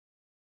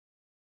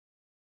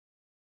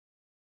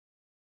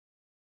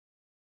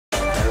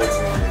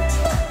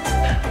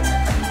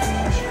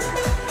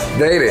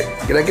Zayden,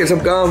 can I get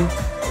some gum?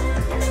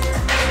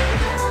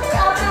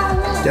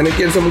 Can I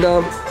get some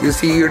gum? You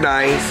see, you're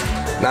nice.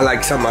 Not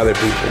like some other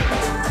people.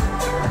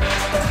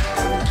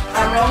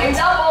 I'm rolling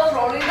doubles,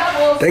 rolling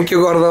doubles. Thank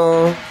you,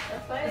 Gordo.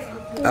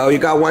 Oh, you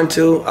got one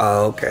too?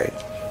 Oh, okay.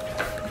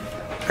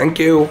 Thank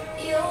you.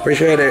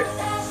 Appreciate it.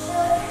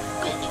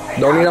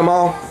 Don't eat them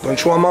all. Don't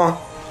chew them all.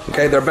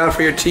 Okay, they're bad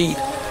for your teeth.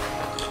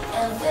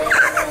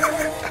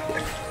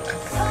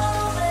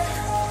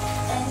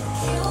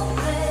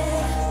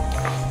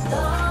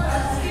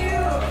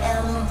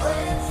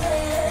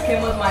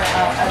 Came with my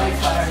ugly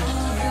sweater.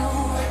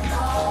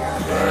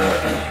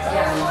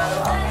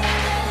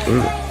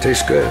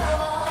 Tastes good.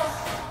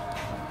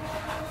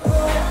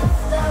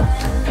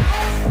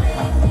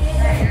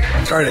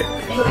 Start it.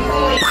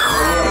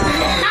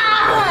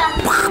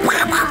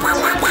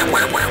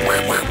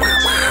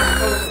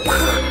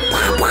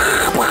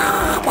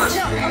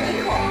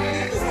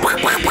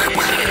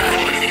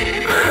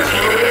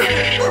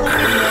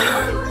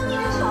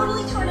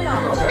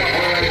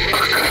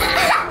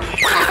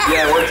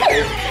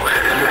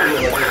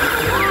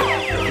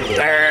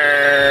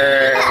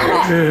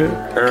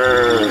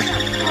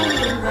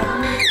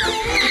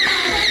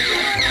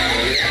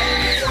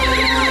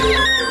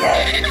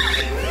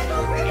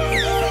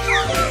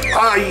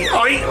 Oi,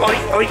 oi, oi,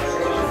 oi.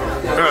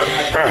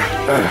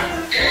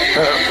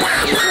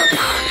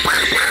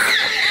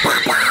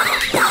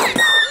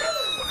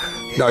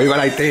 No, you go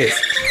like this.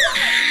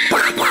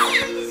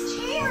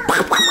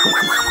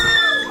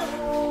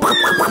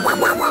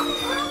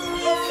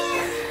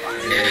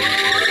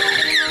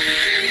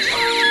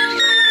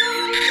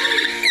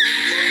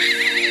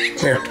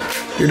 Here,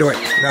 you do it.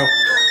 No,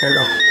 here you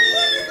go.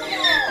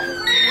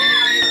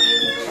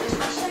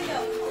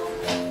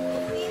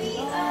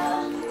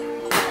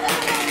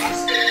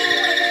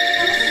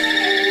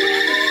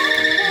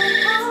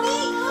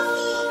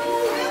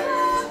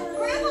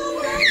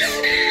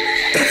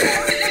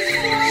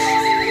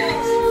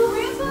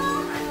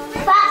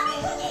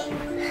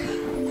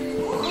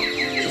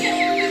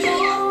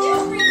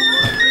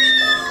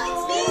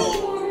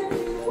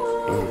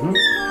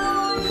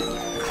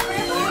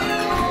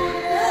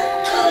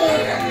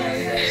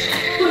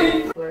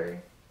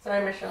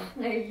 Sorry, Michelle.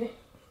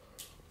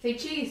 Say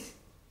cheese.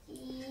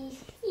 Cheese.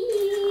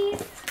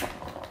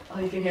 Oh,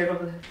 you can hear it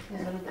over there.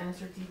 Yeah, little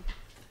dinosaur teeth.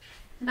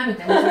 I mean,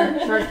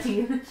 dinosaur shark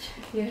teeth.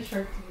 Yeah,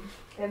 shark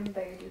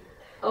teeth.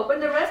 Open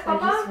the rest,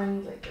 Papa. Just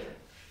running like that.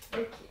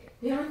 They're cute.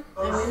 Yeah. I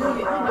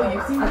know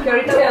you've seen. Okay,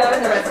 ahorita voy a open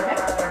the rest, okay?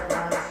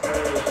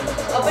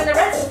 Open the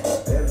rest.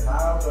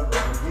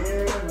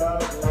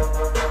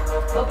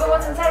 Open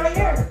what's inside right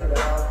here.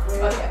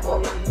 Okay, well.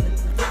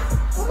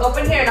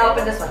 Open here and I'll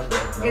open this one.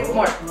 Get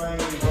more.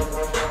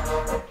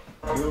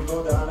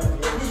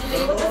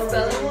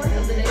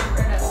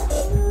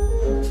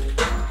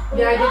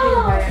 Yeah, I did think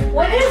about it.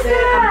 What is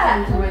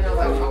that?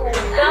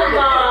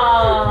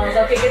 Gumballs.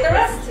 Okay, get the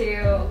rest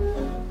too.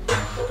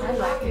 I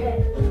like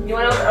it. You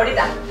want to open?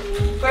 Ahorita.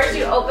 First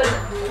you open.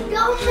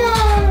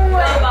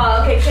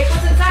 Gumball. Okay, take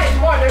what's inside.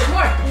 More. There's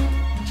more.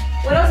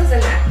 What else is in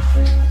there?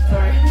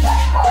 Sorry.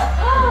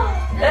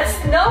 That's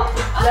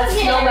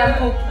snowman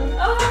poop.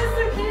 Oh, that's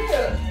so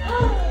cute.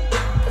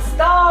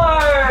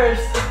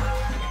 Stars.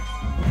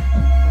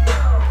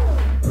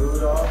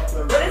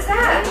 What is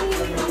that?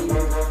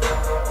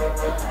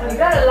 You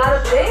got a lot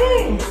of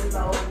things.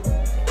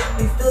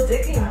 He's still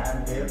digging.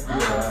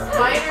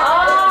 Oh,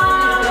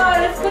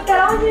 let's put that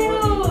on you.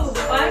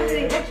 Why did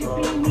he get you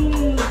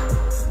beanie?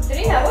 Did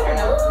he have one or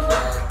no? I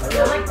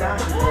don't like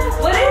that.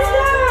 What is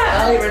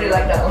that? Oh, he really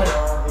liked that one.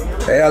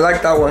 Hey, I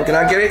like that one. Can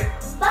I get it?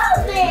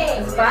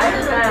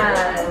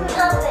 Spider-Man.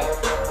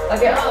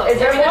 Okay, is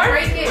there more?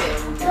 Break it.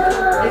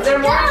 Is there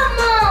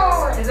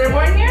more? Is there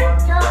more in here?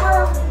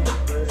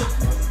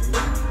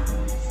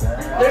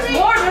 There's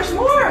more, there's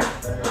more!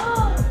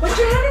 Put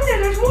your hand in there,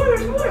 there's more,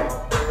 there's more!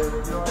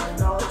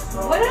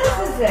 What else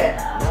is it?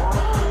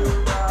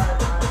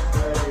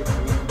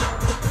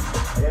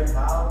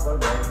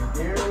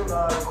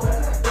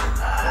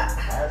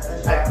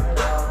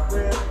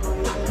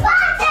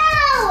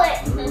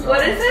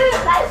 What is it?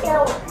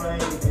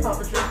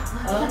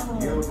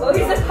 Oh,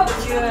 he's a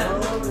puppet.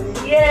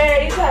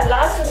 Yeah, you got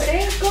lots of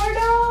things,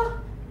 Gordo.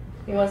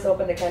 He wants to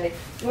open the candy.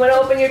 You want to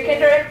open your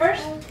Kinder Egg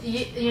first?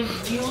 You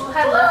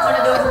had left one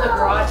of those in the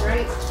garage,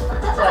 right?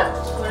 What?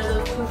 One of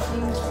those push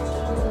things.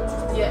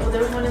 Yeah, well,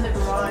 there was one in the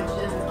garage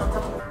and on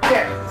top of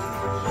Here.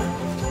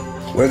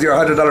 Where's your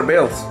 $100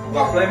 bills?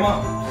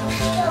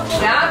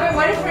 Now I've been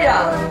waiting for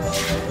y'all.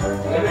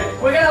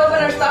 We're going to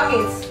open our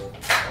stockings.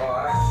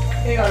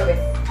 Here you go, baby.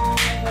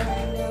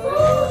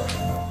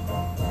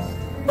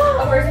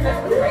 Oh, where's the best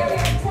with the reindeer?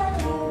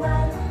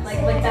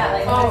 Like that,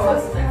 like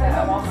like that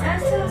at Walmart.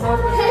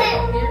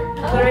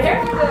 Put it right here?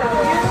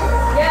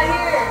 Yeah,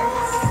 here.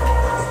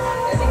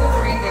 I think it was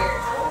reindeer.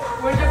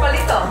 Where's your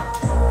palito?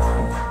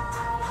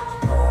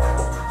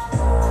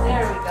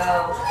 There we go.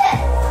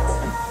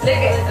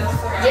 Lick it.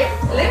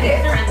 Lick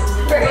it.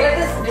 Look at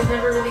this. There's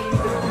never really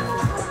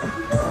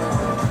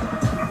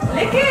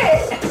Lick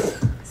it.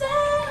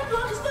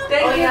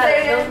 Thank you,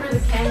 Zayden.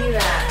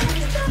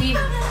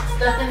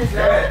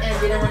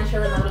 didn't want to show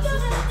them my little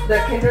sister. The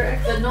kinder egg?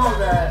 The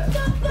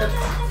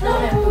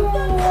snowman food.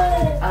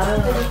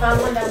 So we found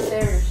one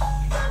downstairs.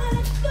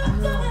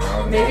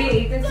 Maybe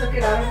Ethan took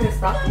it out of his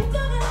stocking? I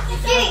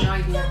have no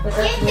idea. But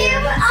that's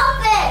weird.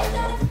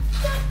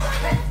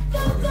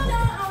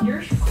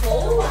 You're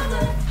cold.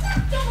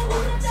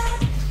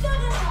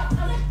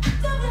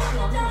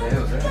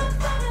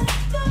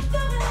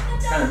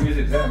 What kind of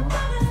music is that, man?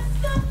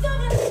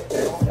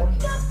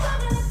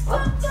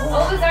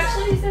 Oh, it's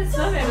actually, he said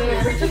snowman.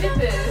 Where'd you get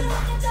this?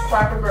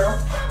 Cracker Barrel.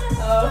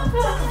 Oh.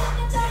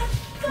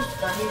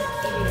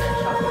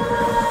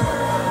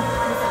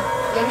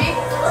 Yummy?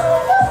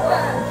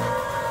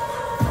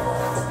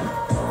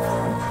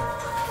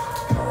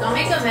 Don't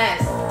make a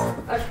mess.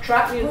 A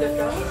trap music.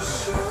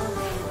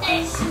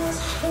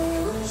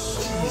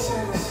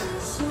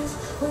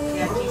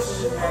 Yeah, Jesus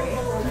is right.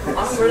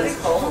 I'm really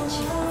cold.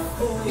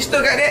 You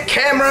still got that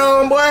camera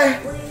on, boy?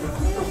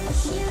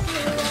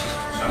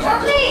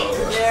 Mommy!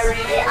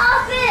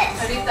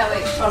 Ahorita,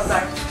 wait. Oh,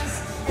 sorry.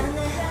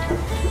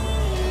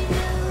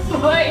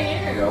 Right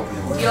here.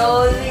 Yo,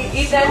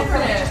 eat that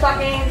from your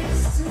stocking.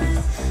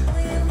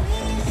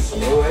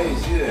 Oh, hey,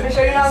 see that? I'm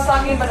sure you're not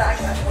stocking, but I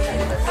can.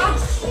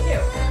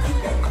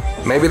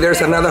 Maybe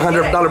there's another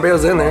 $100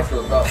 bills in there.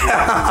 Look, I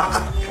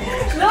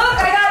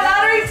got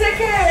lottery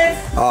tickets.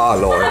 Oh,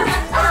 Lord.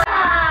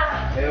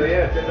 Hell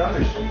yeah, $10.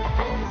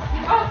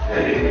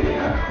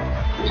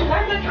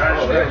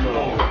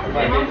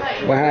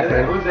 What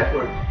happened? Who's that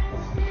for?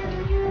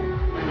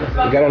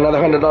 You got another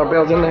 $100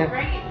 bills in there?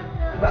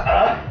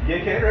 You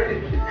can't read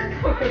it.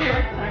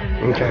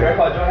 Okay.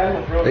 Grandpa Joe has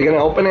one for Are you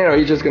gonna open it, or are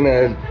you just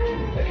gonna?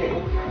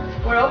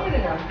 We're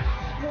opening them.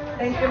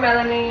 Thank you,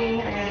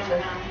 Melanie. I got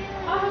this.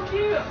 Oh,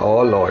 cute.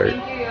 Oh, Lord.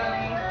 Thank you,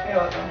 Yoni. You're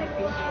welcome.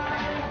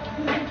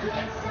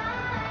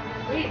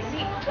 Wait,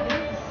 see.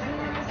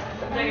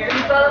 You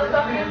saw the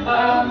stockings?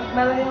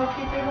 Melanie, how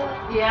cute they look?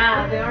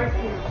 Yeah, they are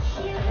cute.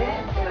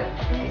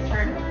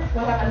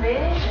 What happened?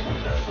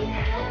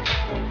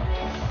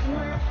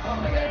 Oh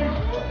my God.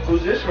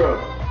 Who's this from?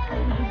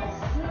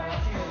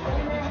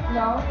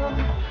 No.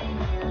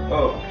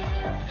 Oh,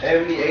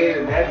 Ebony, Ayden,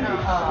 and Nephew.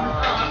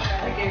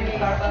 I gave you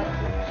Starbucks.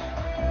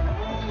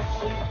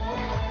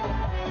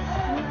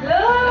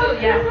 Look!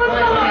 Yeah,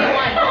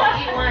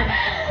 eat one.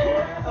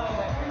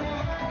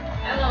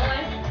 Hello,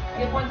 one.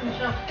 Give one to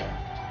Michelle.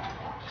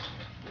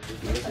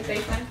 A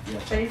FaceTime?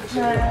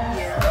 FaceTime.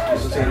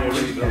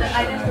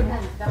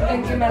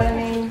 Thank you,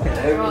 Melanie.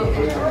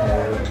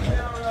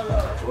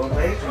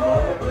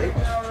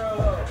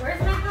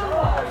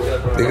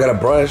 You got a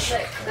brush. You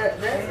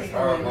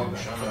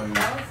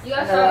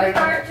got Starbucks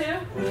card too?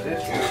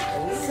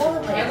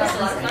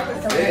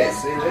 Yes,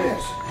 say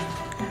this.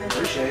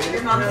 Appreciate it.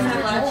 Your mom can have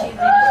a lot of cheese.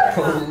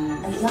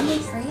 A yummy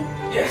treat?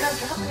 Yes.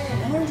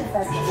 And a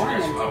festive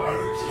ornament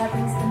that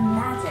brings the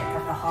magic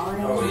of the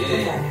holidays to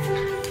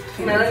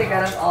life. Melanie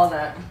got us all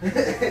that.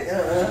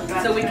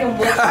 So we can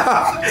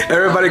walk.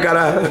 Everybody got a.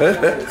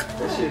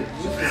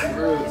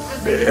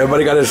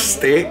 Everybody got a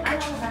steak.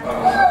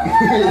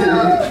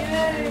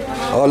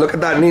 Oh, look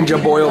at that ninja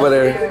boy over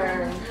there.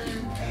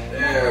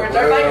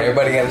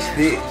 Everybody got a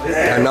steak.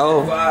 I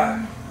know.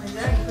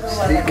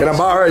 Can I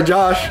borrow it,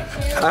 Josh?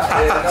 Right?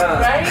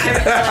 I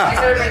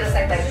could have the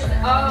same thing.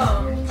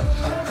 Oh.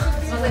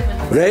 Smells like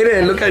vanilla.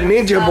 Zayden, look at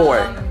ninja boy.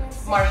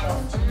 Marshall.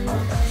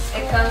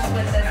 It comes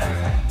with this.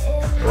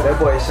 Well, that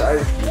boy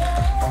excited.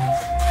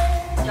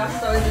 Josh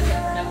is always looking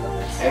for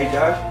knuckles. Hey,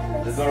 Josh,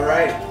 let's go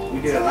right. We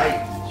did a light.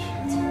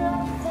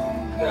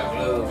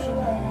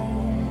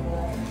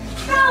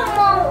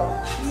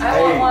 I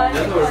want one.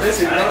 That's what we're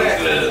missing. You know that?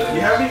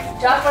 You hear me?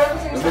 Josh, what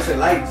else is in We're your missing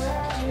lights.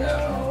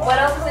 What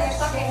else is in your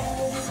stocking?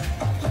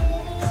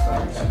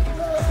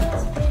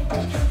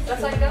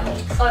 That's how you go.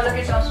 Oh, look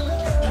at Josh.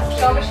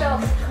 Show Michelle.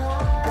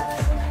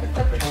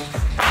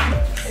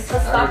 It's the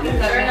stocking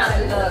that makes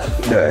it look.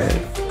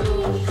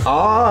 Oh,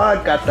 I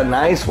got the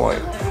nice one.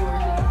 No,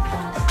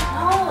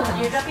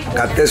 you're dropping.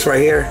 Got this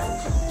right here.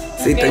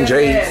 It's Ethan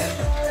J.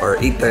 Or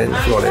Ethan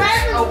Flores.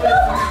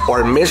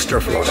 Or Mr.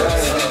 Flores.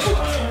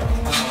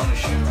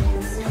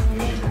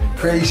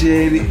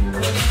 Appreciate it.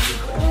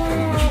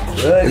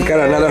 He's got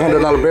another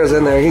 $100 bills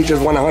in there. He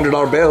just won a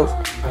 $100 bill.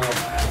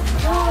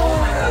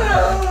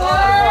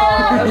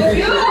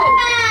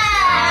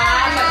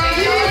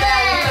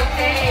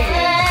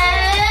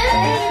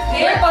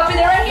 Here, puppy,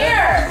 they're right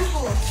here.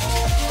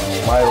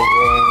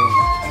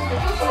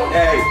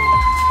 Hey.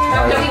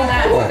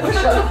 What?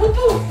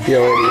 You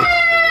already.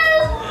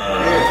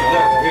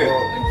 Here.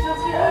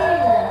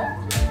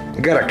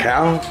 You got a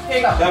cow? Here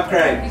you go. Stop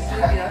crying.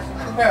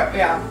 Here,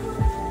 yeah.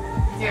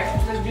 Here,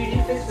 the beauty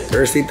fix it.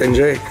 There's Ethan J.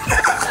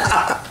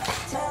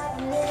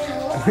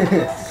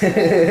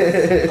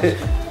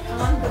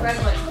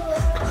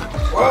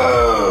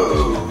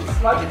 Whoa.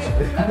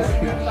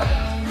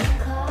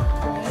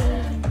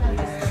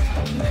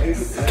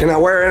 Can I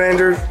wear it,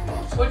 Andrew?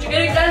 What you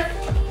getting, guys?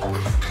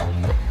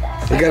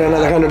 You got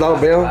another $100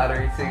 bill?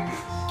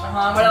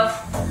 What else?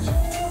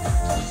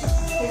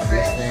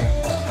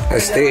 A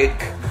steak.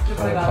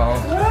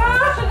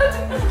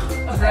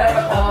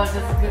 Oh,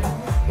 that's good.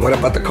 What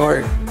about the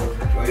card?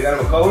 Oh, you got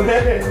him a code?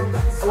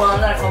 Well,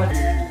 I'm not a comment.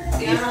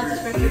 Yeah, I'll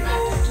just bring your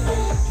back.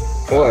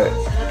 What?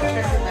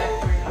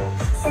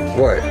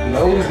 What?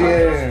 Nose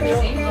again.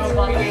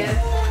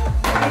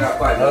 I got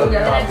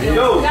 $5.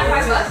 Yo,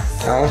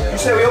 Huh? you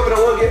said we open at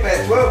 1, get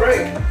back 12,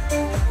 right?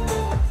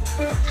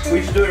 We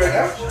should do it right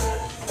now?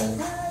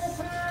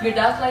 Your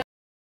dad's like.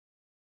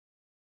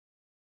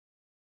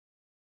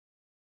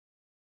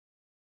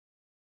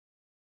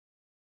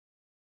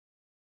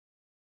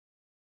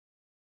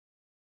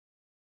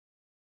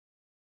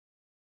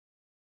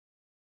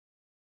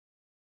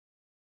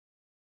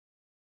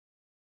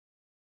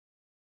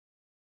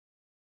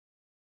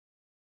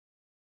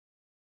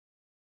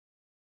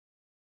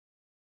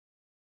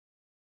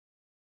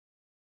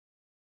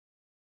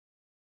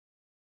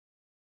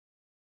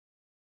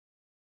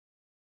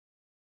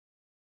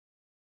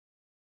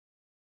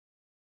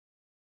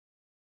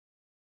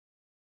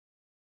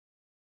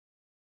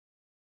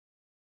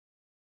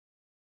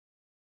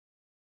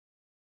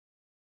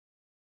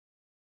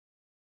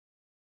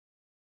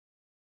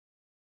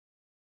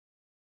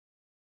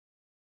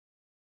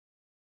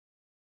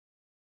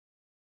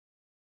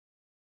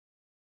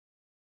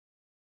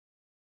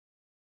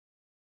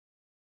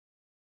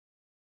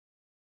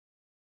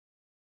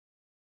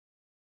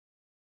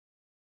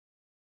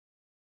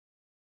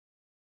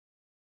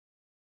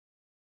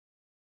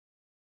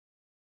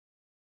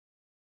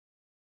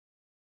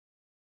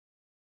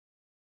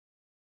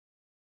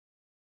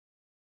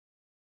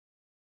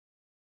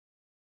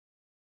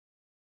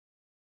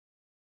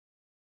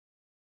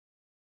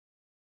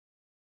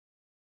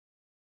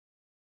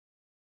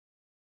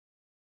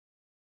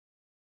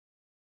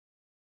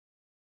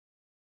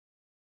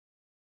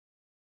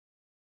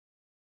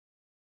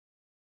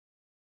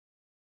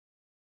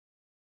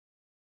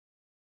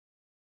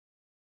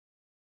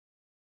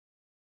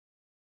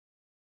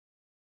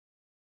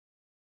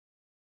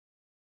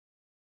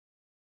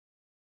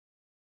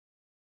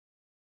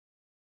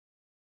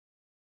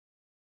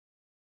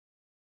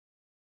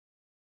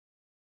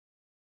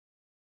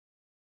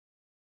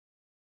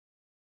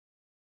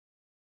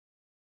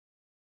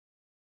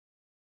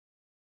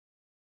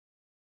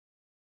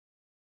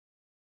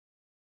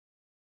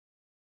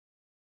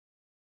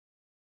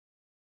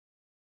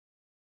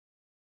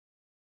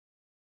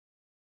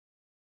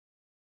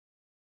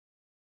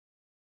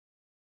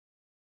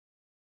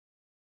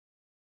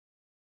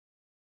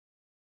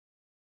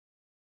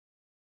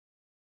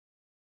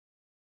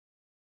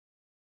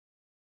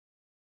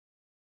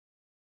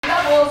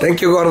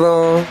 Thank you,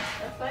 Gordo.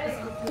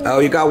 Oh,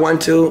 you got one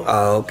too?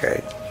 Oh,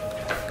 okay.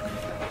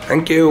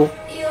 Thank you.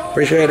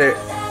 Appreciate it.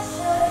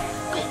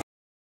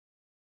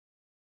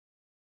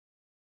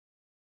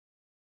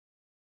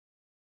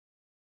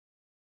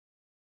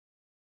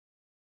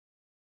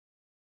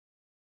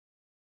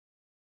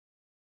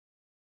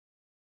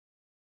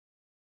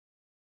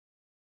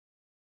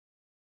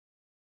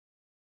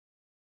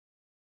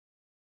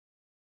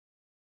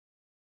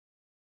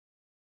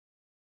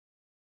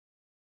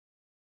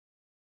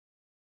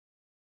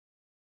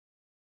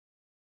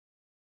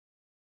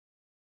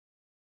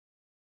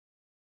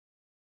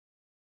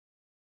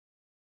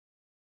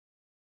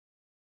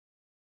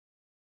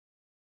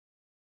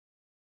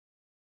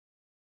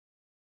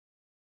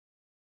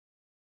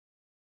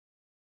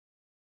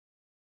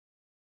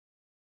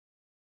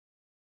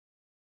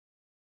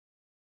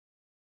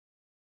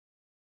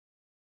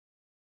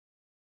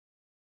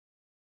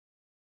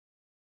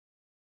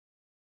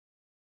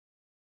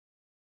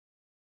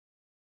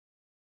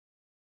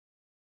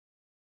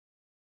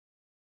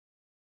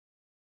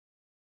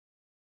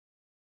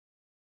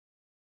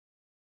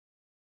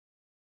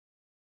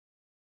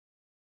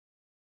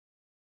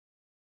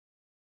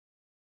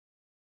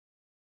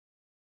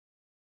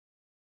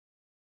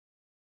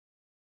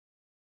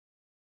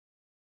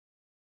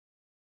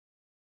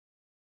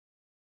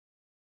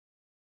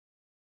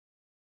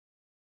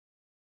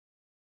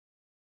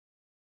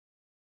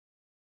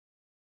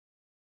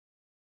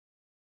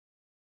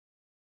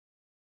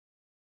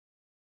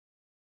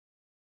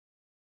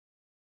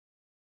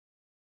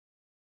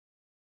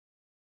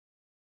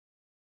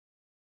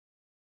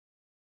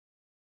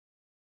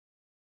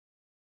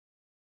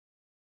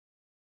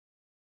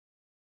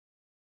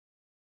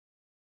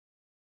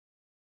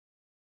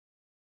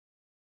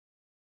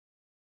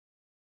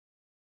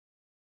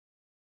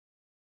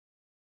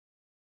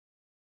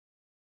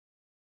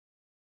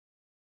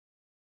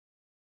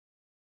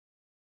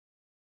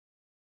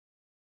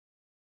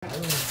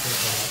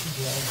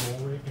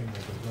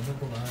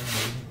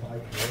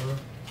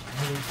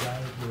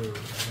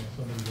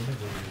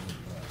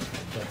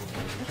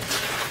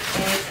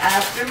 It's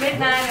after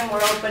midnight and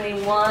we're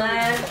opening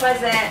one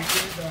present.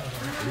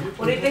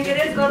 What do you think it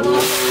is, Gordo?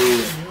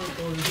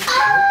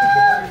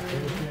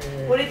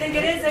 What do you think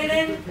it is,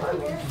 Ayden?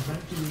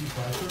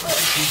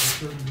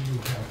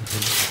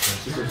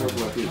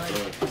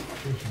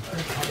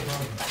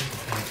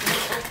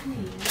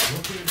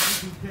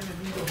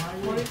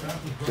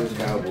 Just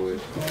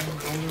Cowboys.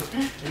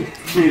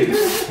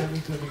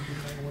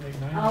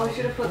 Oh, we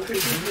should have put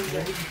Christmas in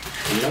there.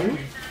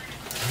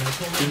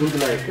 You look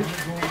like it.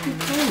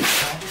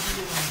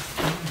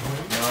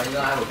 No, you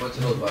don't have a bunch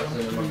of those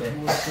boxes in my bed.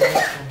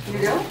 You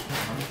do?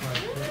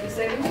 You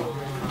saving it?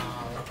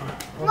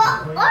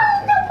 What is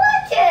the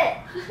budget?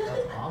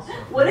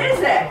 What is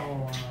it?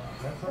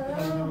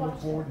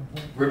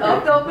 Rip Oh,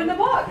 it. to open the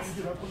box.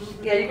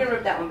 Yeah, you can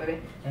rip that one, baby.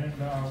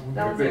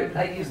 That one's Rip it.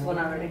 I used one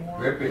already.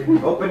 Rip it.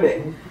 Open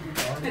it.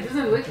 It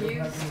doesn't look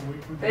used.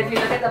 But if you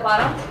look at the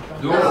bottom,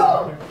 Do it.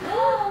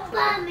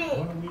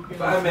 Mommy.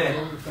 5 man.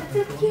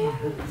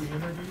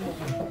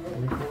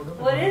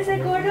 what is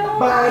it, Gordo?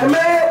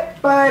 Spider-Man.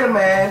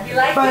 Spider-Man. You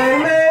like it?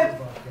 Spider-Man.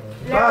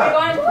 Is that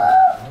where you're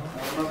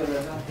going?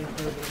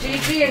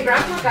 Gigi and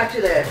Grandpa got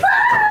you there.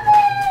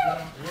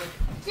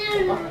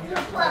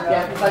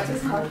 Yeah, but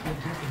it's hard.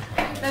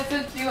 That's so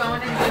cute. I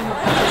want to do more.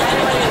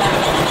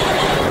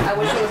 I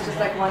wish it was just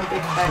like one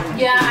big spider.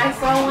 Yeah, I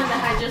saw one that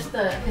had just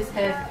his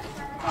head.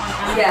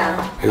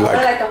 Yeah. He I like-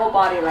 like the whole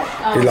body, like.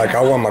 Oh, He's like,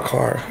 I want my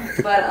car.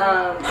 But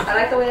I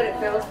like the way that it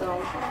feels, though.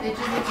 It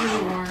just makes me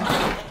warm.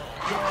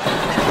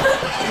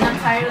 And I'm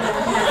tired of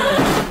looking at it.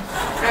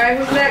 All right,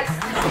 who's next?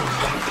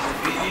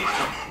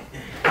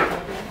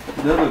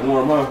 That look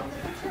warm, huh?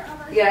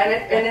 Yeah,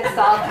 and it's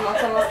soft. No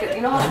some of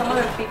you know how some of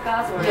them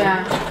picas or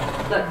Yeah.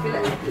 look, feel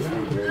it.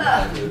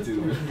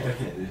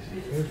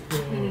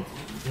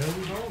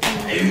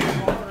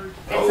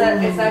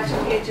 It's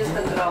actually just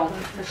a throw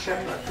for sure.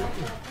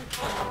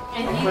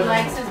 And he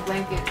likes his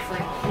blankets.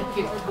 Like,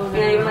 he goes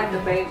Yeah, even like the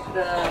baby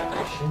the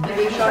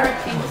baby shark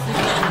thinks he's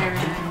every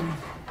night.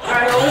 All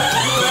right,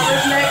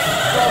 whoever's next,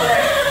 go over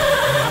there.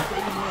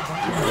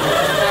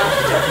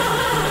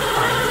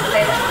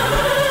 Stay there.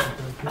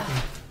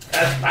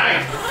 That's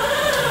fine.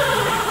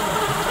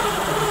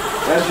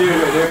 That's you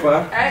right there, Pa. All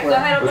right, go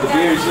ahead. With the Open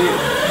beard that. shit.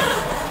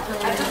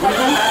 I just like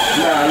that.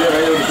 Nah, look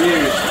right here with the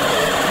beard.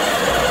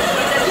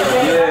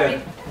 Yeah.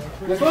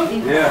 This one?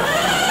 Yeah.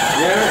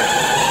 Yeah.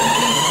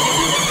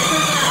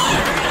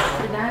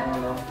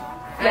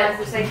 Yes,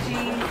 to say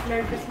cheese,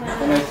 Merry Christmas.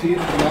 Can I see it?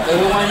 The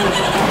other one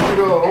you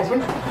to open?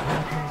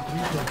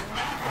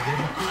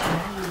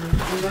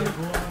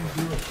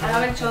 I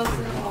haven't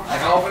chosen more. I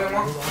can open them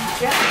all?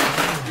 Yeah.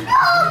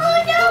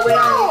 But wait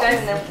on you guys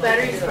and then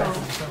Battery's gone.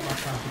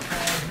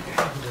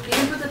 You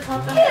can put the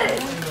top on. they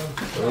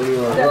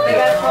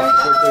got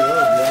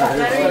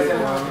Battery's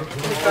gone.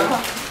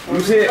 Let me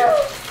see it. and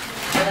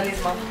then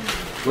these mom.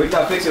 Wait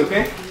till I fix it,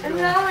 okay?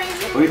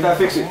 Wait till I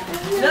fix it.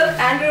 Look,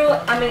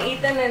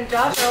 Ethan and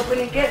Josh are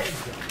opening gifts.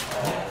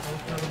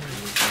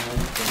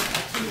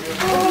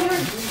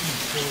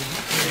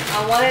 I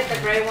wanted the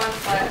gray one,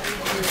 but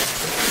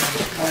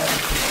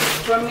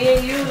for me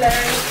and you,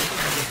 Larry.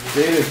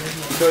 Zayden, you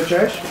throw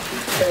trash?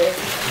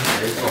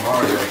 It's so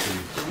hard, actually.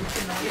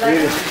 You like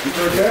Zayden, it? you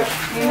throw trash?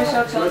 Me and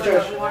Michelle chose Throw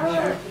trash. the one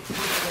shirt.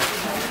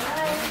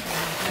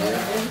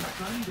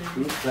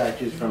 These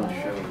patches from the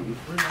show.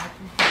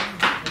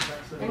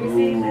 Let me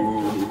see. Ooh,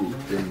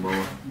 big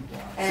boy.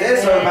 And Say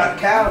something then- about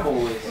the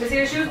Cowboys. Let me see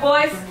your shoes,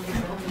 boys.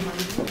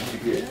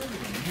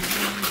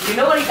 You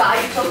know what he got?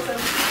 You chose them.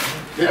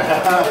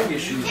 Yeah, look at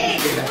shoes.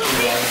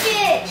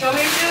 Show me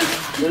your shoes.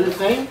 They're the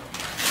same?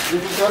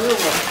 Different color or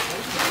what?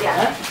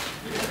 Yeah.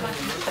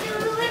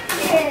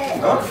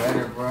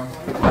 Better, bro.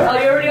 Oh,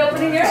 you're already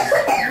opening yours?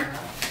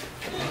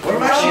 What are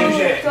my shoes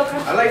at? I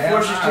like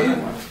forces too.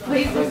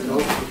 Please.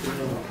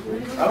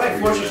 I like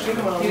forces too.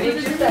 Come on. You need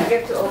just that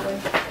gift to open.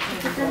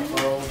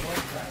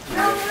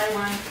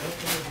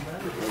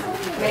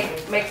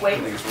 Make way.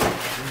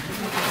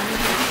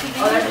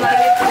 Oh, there's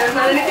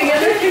not anything in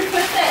there? You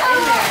put that in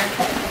there.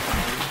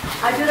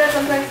 I do that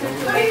sometimes too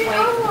to make way.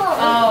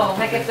 Oh.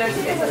 Like if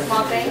it's a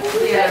small thing.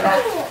 Yeah.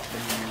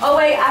 Oh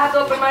wait, I have to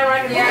open mine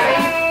right now.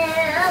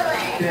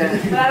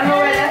 But I don't know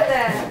where I left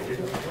that.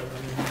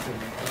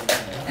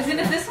 Isn't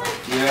it this one?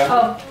 Yeah.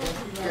 Oh.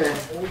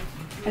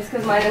 It's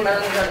because mine and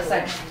Melanie's are the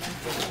same.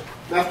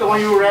 That's the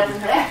one you were wrapping?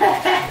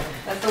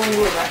 That's the one you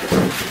were wrapping.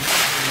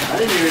 I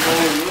didn't even know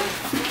what it was.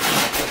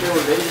 They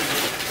were babies.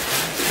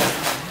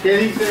 Did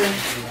he say?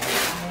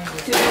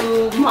 To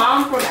mom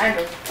from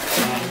Andrew.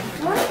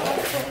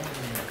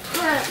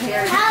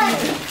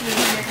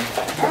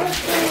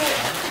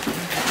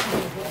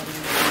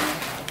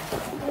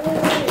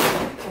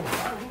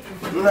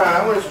 Nah,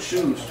 I want some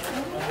shoes.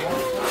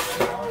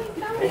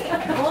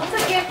 What's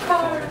a gift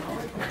card?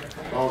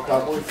 Oh,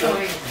 Cowboys. Oh,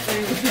 wait.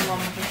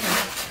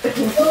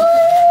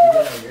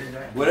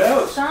 What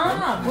else?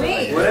 Stop.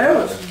 Wait. What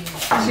else?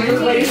 She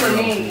was waiting for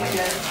me.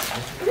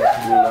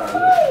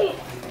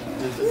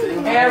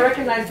 Hey, I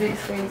recognize these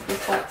things.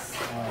 This sucks.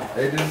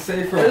 They didn't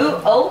say from. Ooh,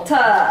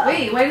 Ulta.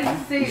 Wait, why did you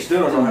say? You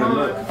still don't know how to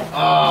look.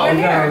 Oh, I'm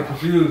here.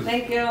 confused.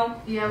 Thank you.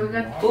 Yeah, we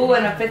got. Ooh,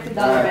 and a $50 I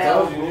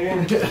told bill. you,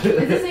 nigga.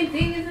 It's the same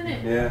thing, isn't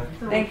it? Yeah.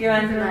 Thank you,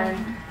 Andrew. See,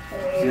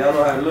 I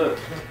know how to look.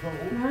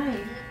 Right.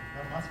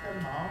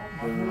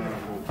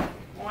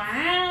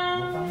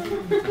 Wow.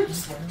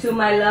 To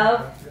my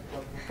love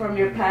from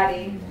your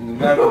Patty. You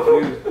got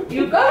confused.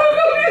 You got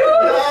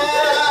confused.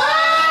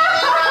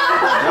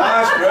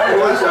 Gosh, bro,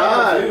 what's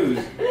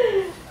confused?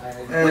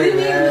 What do you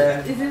mean?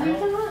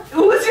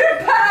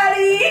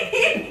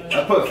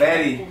 put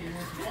fatty.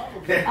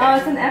 Oh,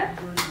 it's an F?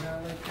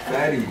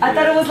 Fatty. I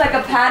thought it was like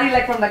a patty,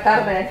 like from the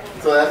carne.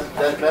 So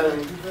that's better.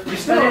 You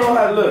still don't know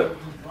how to look.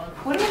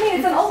 What do you mean?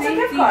 It's an Ulta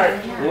gift card.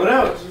 What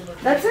else?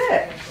 That's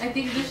it. I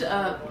think this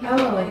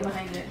people lady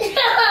behind it.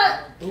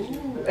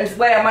 It's,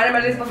 wait, are mine and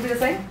Melly's supposed to be the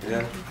same?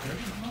 Yeah.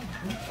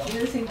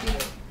 They're the same thing.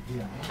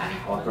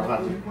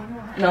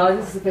 No,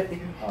 this is a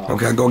 50.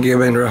 Okay, go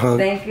give Andrew a hug.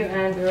 Thank you,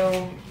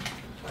 Andrew.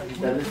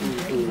 That is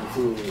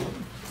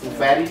to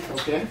fatty,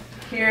 okay?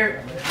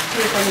 Here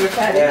from your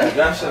patty. Yeah,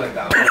 John should have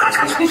got one.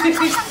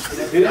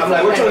 I'm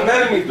like, which one's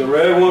better than me? The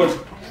red one.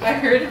 I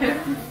heard him.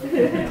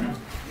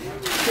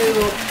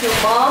 To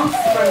moms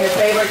from your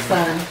favorite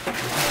son.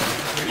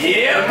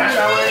 Yeah, that's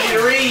how I want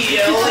to read,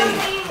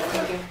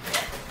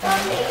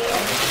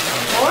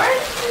 More?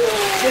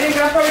 Didn't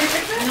Grandpa already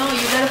fix it? No,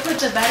 you gotta put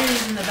the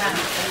batteries in the back.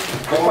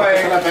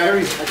 Okay.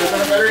 Batteries. I got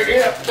the battery.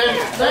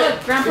 Yeah.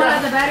 Look, Grandpa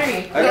has the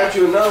battery. I got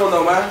you another one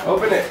though, man.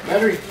 Open it.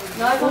 Battery.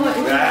 No, I don't.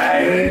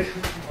 Nice.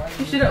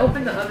 You should have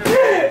opened the other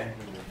one.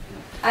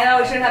 I know,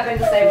 it shouldn't have been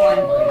the same one.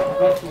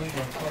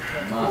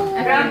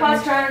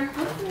 Grandpa's turn.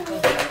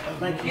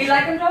 Do you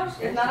like them, Josh?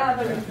 If not, I have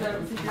a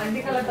I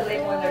think I left the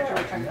label in there to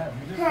return.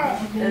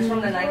 It's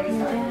from the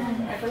 90s.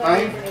 I feel like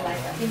I really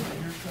like them.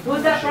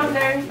 Who's that from,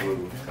 Larry?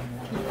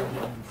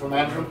 From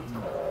Andrew.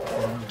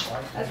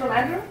 That's from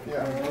Andrew?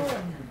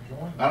 Yeah.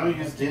 I don't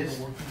use this.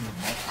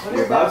 What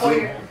is that for?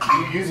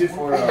 You use it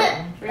for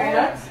For your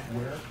nuts?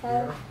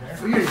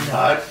 for your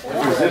nuts.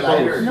 For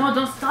lighter. No,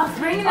 don't stop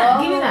spraying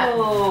that. Give me that.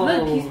 Oh.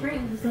 Look, he's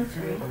spraying. He's not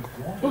spraying.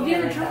 We'll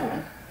get in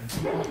trouble.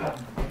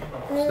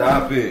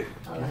 Stop it.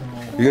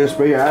 You're gonna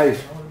spray your eyes.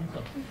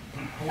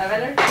 Have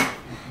better?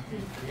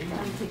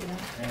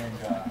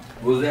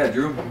 What was that,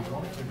 Drew?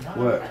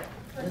 What?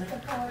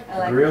 I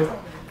like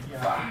Real?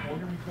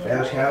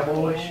 Dallas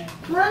Cowboys?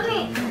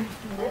 Mommy.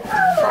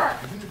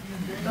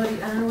 Oh, I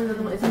don't know where the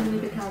other one is. It's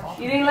underneath the couch.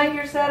 You didn't like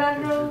your set,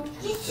 Andrew?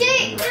 You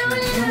see?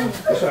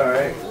 It's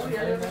alright.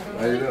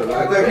 How you doing?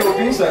 I thought it came with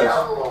bean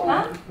sauce.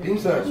 Huh? Bean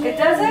sauce. It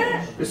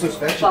doesn't? It's a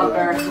special.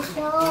 Fucker. Who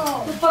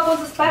the fuck was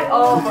the spice?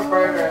 Oh, for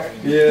burger.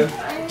 Yeah.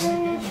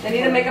 They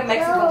need to make a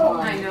Mexican one.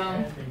 I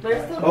know.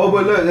 There's still... Oh,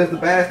 but look, that's the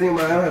bad thing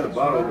about it. I don't have the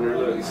bottle opener.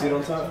 Look, you see it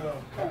on top?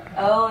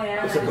 Oh,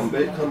 yeah. It's a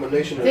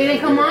combination of Zayden,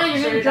 come on.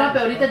 You're gonna drop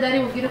it. Ahorita Daddy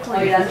will get it for Oh,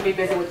 you. you have to be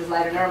busy with this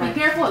lighter. Never Be mind.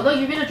 careful. Look,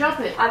 you're gonna drop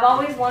it. I've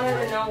always wanted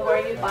to know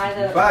where you buy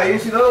the... Bye, you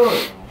see the other one?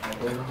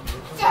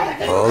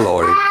 Oh,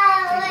 Lordy.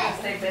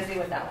 Stay busy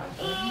with that one.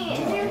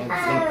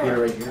 Put it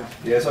right here.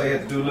 Yeah, that's all you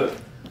have to do. Look.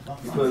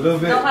 You put a little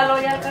bit. No, hello,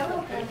 yeah,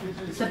 go.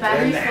 The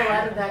batteries fell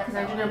out of that because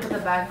I didn't put the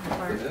back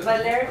part. But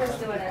Larry was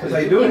doing That's it. how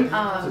you do it. We It's a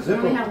only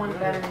zipper. have one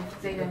battery.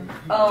 Zayden.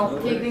 Oh,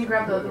 He didn't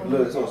grab the other one.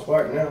 Look, it's on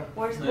spark now.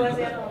 where's the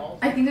other one?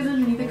 I think it's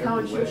underneath the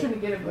couch. She was trying to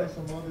get it, but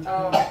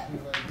Oh.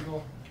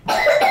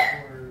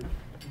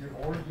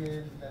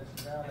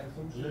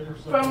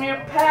 From your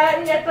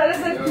pad, I thought it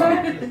said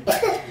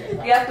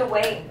pad. You have to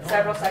wait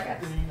several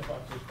seconds.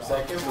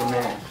 Seconds or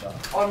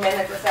minutes? Or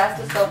minutes. It has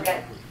to soak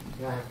in.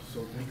 Yeah.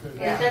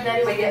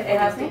 But it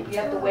has to, you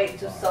have to wait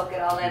to soak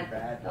it all in.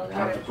 I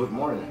have to put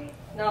more in.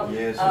 No.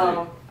 Yes,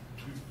 Oh.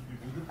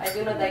 I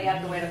do know that you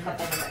have to wait a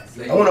couple minutes.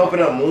 I want to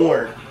open up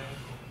more.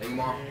 Hey,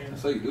 Mom.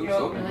 That's how you do it, You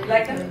so.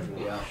 like them?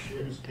 Yeah.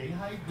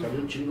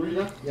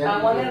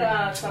 I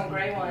wanted some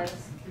gray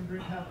ones.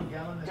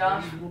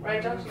 Josh,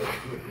 right, Josh?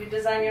 You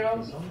design your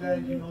own?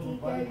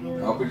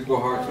 How could you go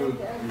hard too?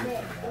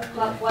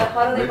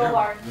 How do they go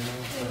hard?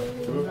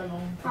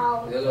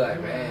 They look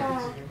like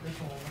man.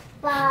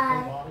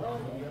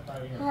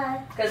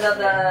 Because of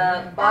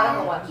the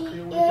bottom or what?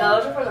 No,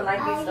 those are for the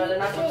Nikes, though. They're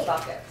not from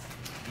StockX.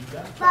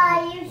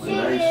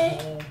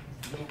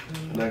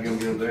 Not gonna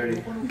get dirty.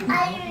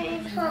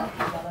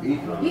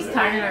 he's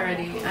tired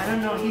already. I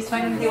don't know. He's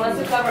finding He wants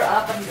to cover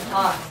up, but he's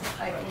hot.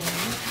 Like,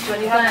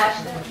 when you have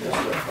washed it,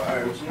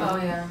 Oh,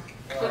 yeah.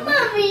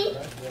 Mommy.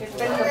 it's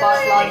been in the box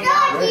long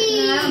enough.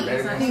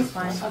 I think it's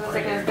fine. I was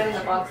like, it's been in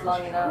the box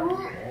long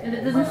enough. And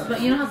it doesn't smell.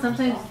 You know how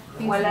sometimes things.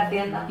 Huele a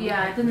tienda.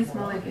 Yeah, it doesn't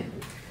smell like it.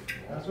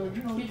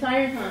 You're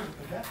tired, huh?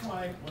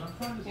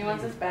 He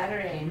wants his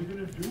battery.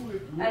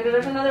 And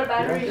there's another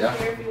battery Yeah.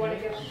 here if you want to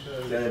give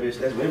him. That bitch,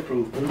 that's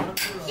windproof.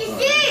 You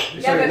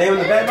Yeah, saw the but- name of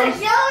the back bone?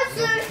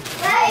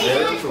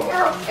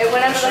 It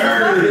went under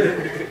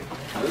the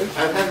I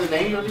have the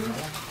name of it.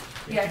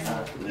 Yeah, I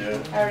saw it.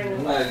 Yeah. I already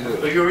knew.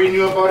 So you already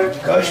knew about it?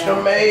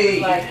 Custom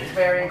made. Like,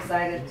 very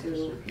excited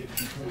to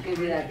give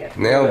you that gift.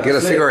 Now, get a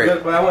Look, cigarette.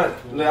 Look, but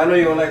I know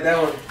you don't like that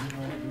one.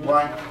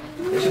 Why?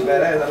 It's just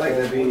badass. I like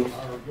that beanie.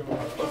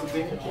 What's the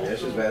thing? Yeah,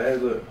 it's just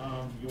badass. Look.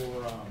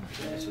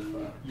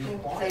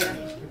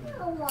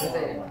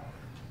 Zayden.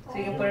 So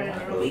you can put it in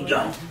the room.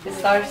 It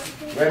starts.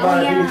 Right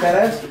behind yeah. beanie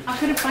badass. I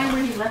couldn't find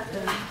where he left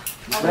them. Man,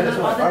 that's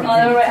what Oh,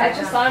 they're right. I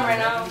just saw him right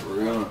now. For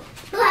real.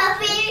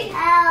 Puppy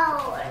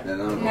out.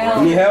 Then I'm Hell.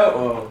 You need help?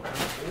 Oh.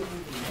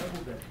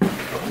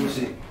 Let me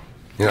see.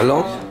 You know,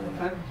 long?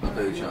 I'll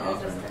tell you, Sean.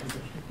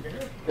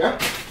 Yeah?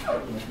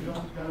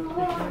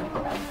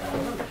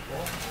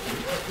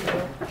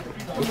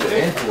 What's the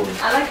end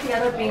for? I like the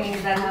other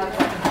beanies that have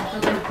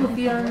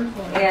puffy ones.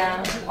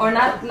 Yeah. Or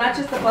not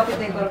just the puffy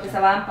thing, but que se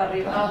van para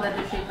arriba. Oh, that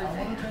the shaper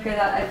thing. Because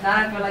if not,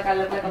 I feel like I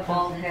look like a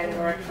bald head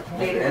or a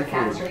lady with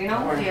cancer, you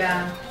know?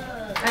 Yeah.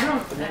 I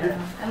don't know.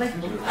 I like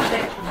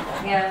thick.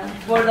 Yeah.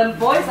 For the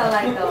boys, I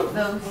like those.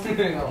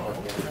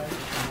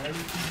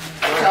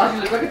 Josh,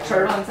 you look like a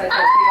turtle inside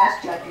that big ass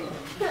jacket.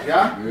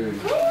 Yeah?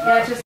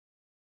 Yeah, just